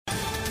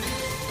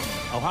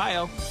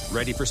Ohio,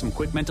 ready for some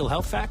quick mental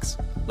health facts?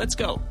 Let's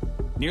go.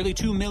 Nearly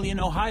 2 million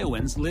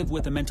Ohioans live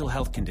with a mental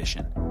health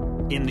condition.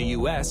 In the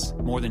U.S.,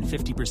 more than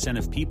 50%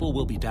 of people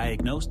will be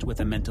diagnosed with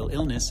a mental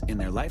illness in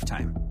their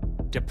lifetime.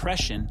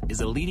 Depression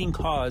is a leading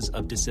cause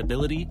of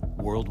disability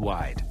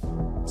worldwide.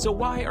 So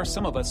why are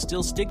some of us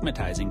still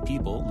stigmatizing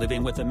people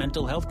living with a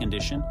mental health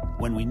condition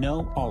when we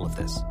know all of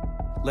this?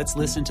 Let's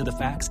listen to the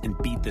facts and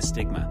beat the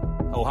stigma.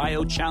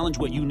 Ohio, challenge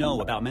what you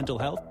know about mental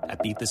health at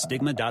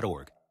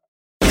beatthestigma.org.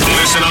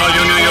 Listen, all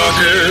you New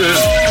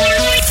Yorkers.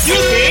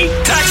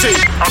 Taxi.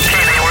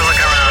 Okay, we're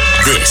looking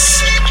around.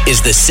 This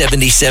is the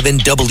 77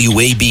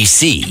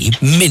 WABC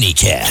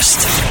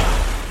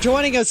minicast.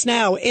 Joining us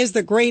now is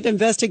the great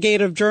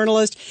investigative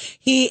journalist.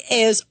 He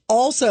is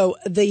also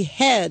the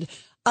head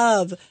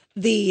of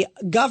the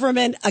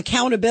Government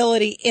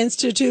Accountability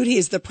Institute.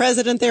 He's the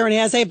president there, and he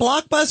has a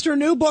blockbuster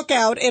new book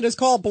out. It is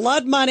called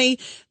Blood Money,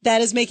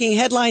 that is making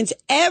headlines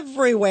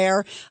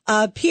everywhere.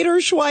 Peter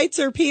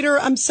Schweizer. Peter,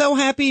 I'm so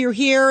happy you're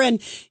here,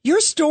 and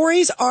your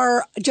stories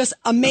are just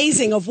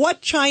amazing of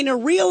what China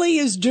really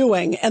is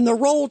doing and the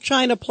role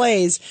China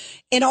plays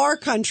in our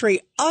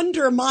country,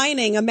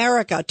 undermining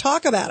America.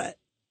 Talk about it.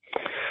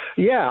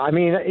 Yeah, I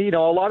mean, a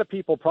lot of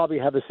people probably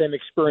have the same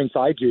experience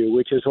I do,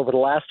 which is over the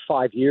last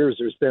 5 years,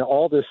 there's been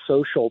all this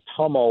social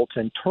tumult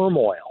and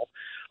turmoil.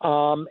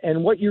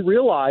 And what you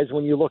realize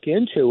when you look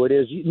into it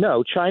is,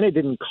 no, China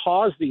didn't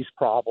cause these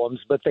problems,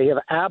 but they have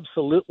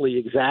absolutely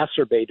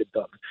exacerbated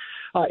them.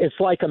 It's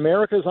like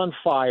America's on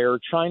fire.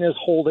 China's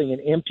holding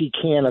an empty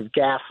can of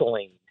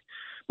gasoline.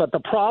 But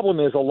the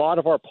problem is a lot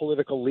of our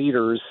political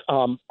leaders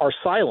are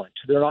silent.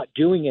 They're not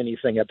doing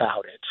anything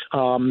about it.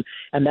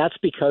 And that's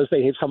because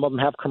some of them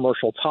have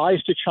commercial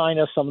ties to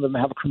China. Some of them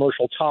have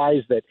commercial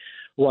ties that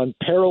run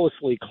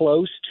perilously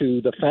close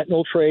to the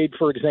fentanyl trade,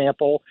 for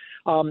example.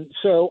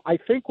 So I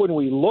think when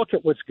we look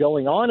at what's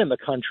going on in the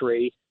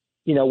country,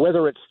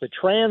 whether it's the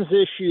trans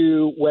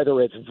issue, whether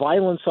it's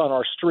violence on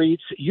our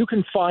streets, you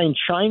can find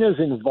China's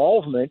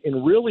involvement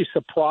in really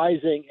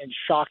surprising and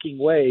shocking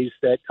ways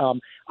that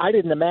I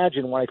didn't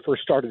imagine when I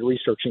first started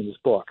researching this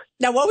book.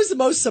 Now, what was the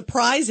most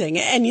surprising?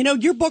 And,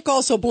 your book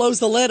also blows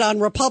the lid on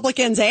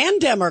Republicans and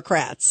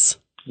Democrats.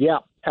 Yeah.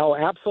 Oh,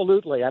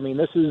 absolutely. I mean,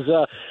 this is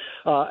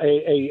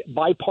a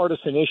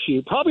bipartisan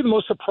issue. Probably the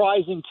most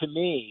surprising to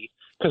me,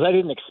 because I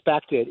didn't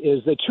expect it,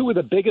 is that two of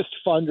the biggest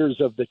funders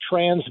of the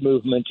trans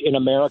movement in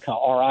America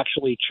are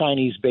actually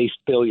Chinese-based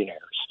billionaires.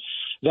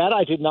 That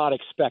I did not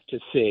expect to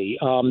see.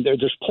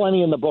 There's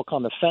plenty in the book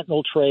on the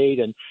fentanyl trade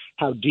and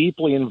how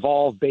deeply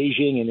involved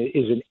Beijing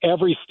is in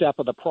every step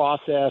of the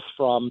process,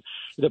 from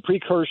the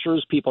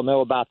precursors, people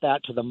know about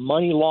that, to the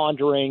money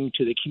laundering,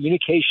 to the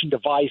communication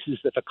devices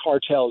that the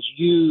cartels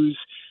use,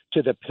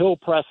 to the pill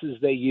presses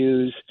they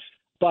use.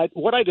 But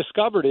what I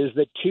discovered is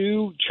that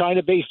two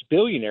China-based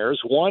billionaires,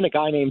 one, a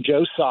guy named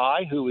Joe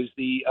Tsai, who is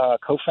the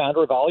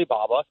co-founder of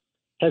Alibaba,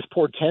 has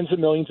poured tens of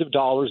millions of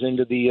dollars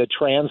into the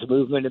trans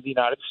movement in the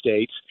United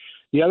States.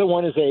 The other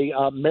one is a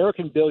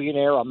American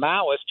billionaire, a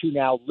Maoist, who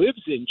now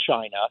lives in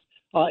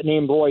China,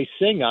 named Roy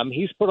Singham.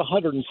 He's put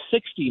 $160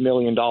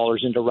 million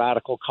into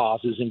radical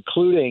causes,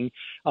 including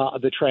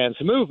the trans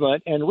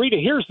movement. And Rita,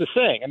 here's the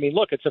thing. I mean,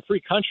 look, it's a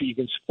free country. You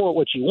can support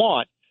what you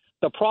want.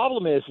 The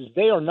problem is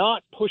they are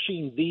not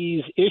pushing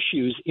these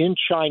issues in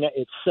China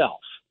itself.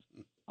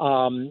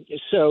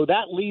 So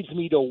that leads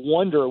me to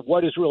wonder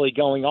what is really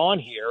going on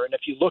here. And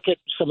if you look at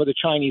some of the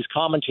Chinese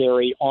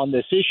commentary on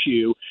this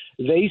issue,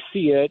 they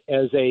see it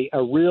as a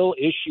real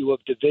issue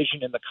of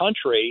division in the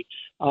country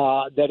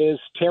that is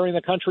tearing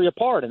the country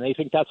apart. And they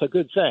think that's a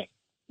good thing.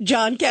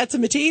 John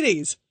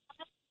Catsimatidis.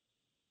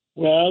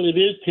 Well, it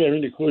is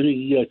tearing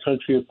the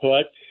country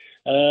apart.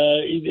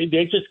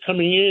 They're just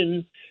coming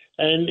in.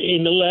 And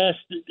in the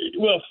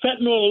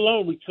fentanyl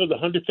alone, we killed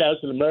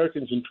 100,000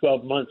 Americans in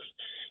 12 months.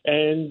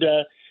 And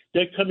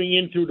they're coming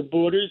in through the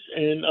borders,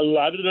 and a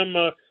lot of them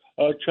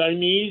are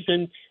Chinese.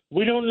 And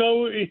we don't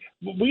know.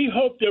 We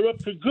hope they're up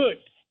to good.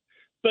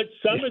 But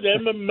some of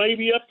them are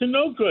maybe up to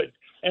no good.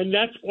 And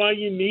that's why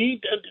you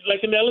need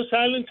like an Ellis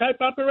Island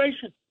type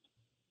operation.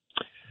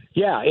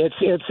 Yeah,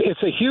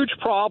 it's a huge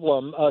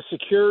problem,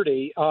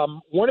 security.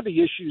 One of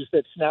the issues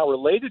that's now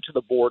related to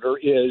the border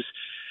is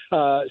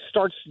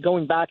starts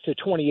going back to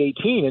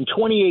 2018. In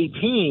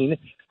 2018,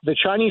 the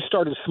Chinese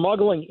started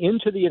smuggling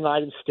into the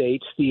United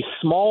States these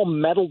small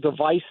metal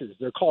devices.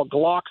 They're called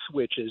Glock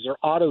switches or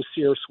auto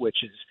sear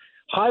switches.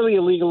 Highly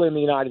illegal in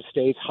the United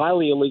States,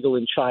 highly illegal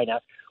in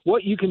China.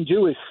 What you can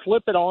do is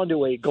slip it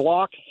onto a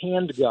Glock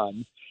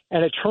handgun,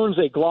 and it turns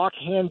a Glock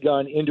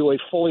handgun into a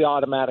fully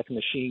automatic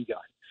machine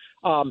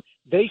gun.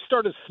 They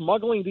started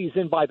smuggling these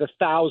in by the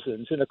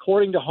thousands, and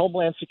according to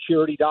Homeland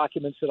Security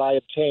documents that I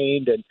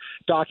obtained and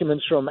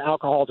documents from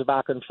Alcohol,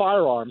 Tobacco, and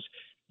Firearms,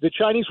 the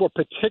Chinese were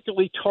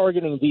particularly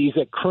targeting these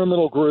at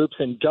criminal groups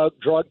and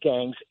drug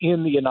gangs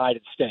in the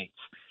United States.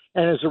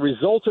 And as a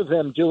result of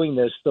them doing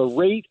this, the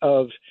rate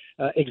of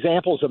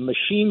examples of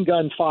machine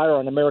gun fire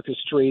on America's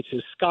streets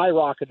has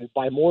skyrocketed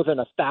by more than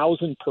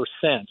 1,000%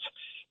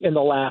 in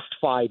the last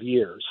 5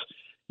 years.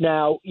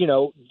 Now,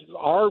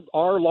 our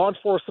law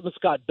enforcement's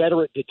got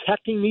better at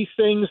detecting these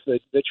things.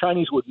 The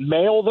Chinese would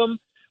mail them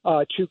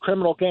to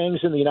criminal gangs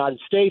in the United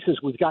States as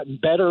we've gotten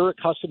better.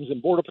 Customs and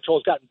Border Patrol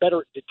has gotten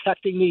better at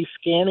detecting these,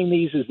 scanning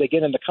these as they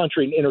get in the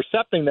country and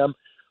intercepting them.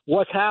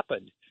 What's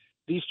happened?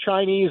 These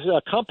Chinese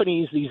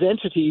companies, these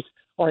entities,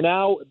 are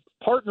now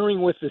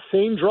partnering with the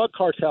same drug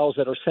cartels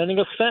that are sending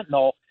us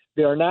fentanyl.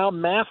 They are now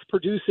mass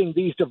producing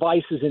these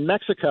devices in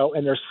Mexico,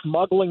 and they're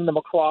smuggling them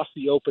across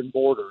the open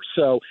border.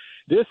 So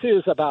this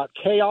is about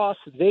chaos.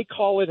 They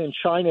call it in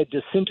China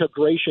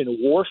disintegration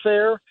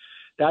warfare.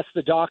 That's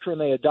the doctrine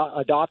they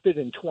adopted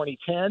in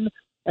 2010.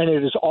 And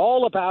it is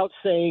all about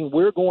saying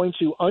we're going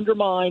to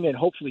undermine and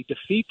hopefully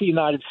defeat the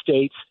United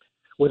States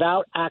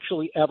without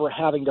actually ever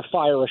having to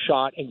fire a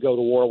shot and go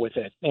to war with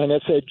it. And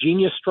it's a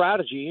genius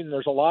strategy, and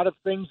there's a lot of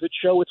things that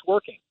show it's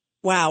working.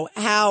 Wow.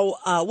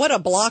 What a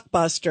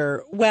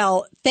blockbuster.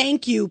 Well,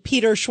 thank you,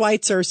 Peter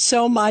Schweizer,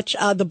 so much.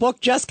 The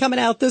book just coming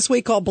out this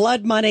week called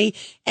Blood Money.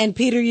 And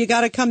Peter, you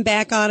got to come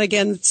back on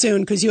again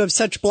soon because you have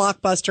such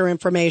blockbuster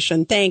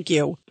information. Thank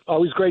you.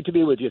 Always great to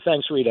be with you.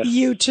 Thanks, Rita.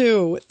 You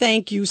too.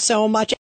 Thank you so much.